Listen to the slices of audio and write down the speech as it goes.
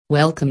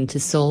Welcome to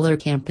Solar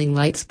Camping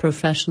Lights,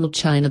 professional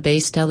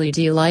China-based LED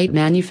light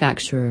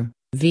manufacturer.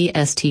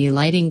 VST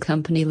Lighting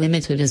Company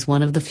Limited is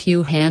one of the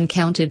few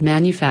hand-counted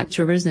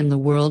manufacturers in the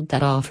world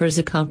that offers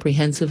a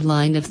comprehensive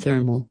line of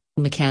thermal,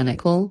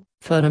 mechanical,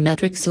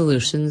 photometric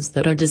solutions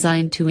that are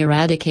designed to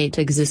eradicate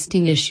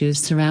existing issues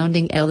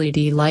surrounding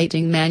LED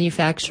lighting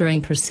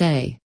manufacturing per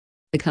se.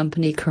 The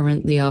company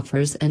currently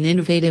offers an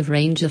innovative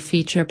range of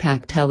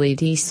feature-packed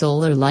LED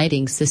solar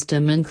lighting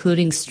system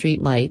including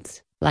street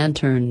lights,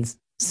 lanterns,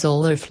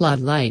 solar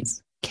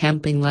floodlights,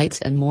 camping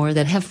lights and more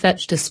that have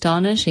fetched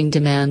astonishing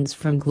demands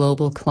from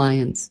global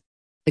clients.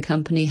 The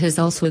company has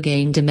also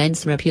gained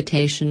immense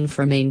reputation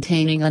for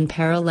maintaining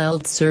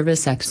unparalleled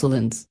service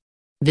excellence.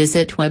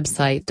 Visit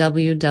website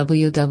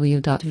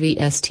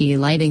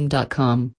www.vstlighting.com.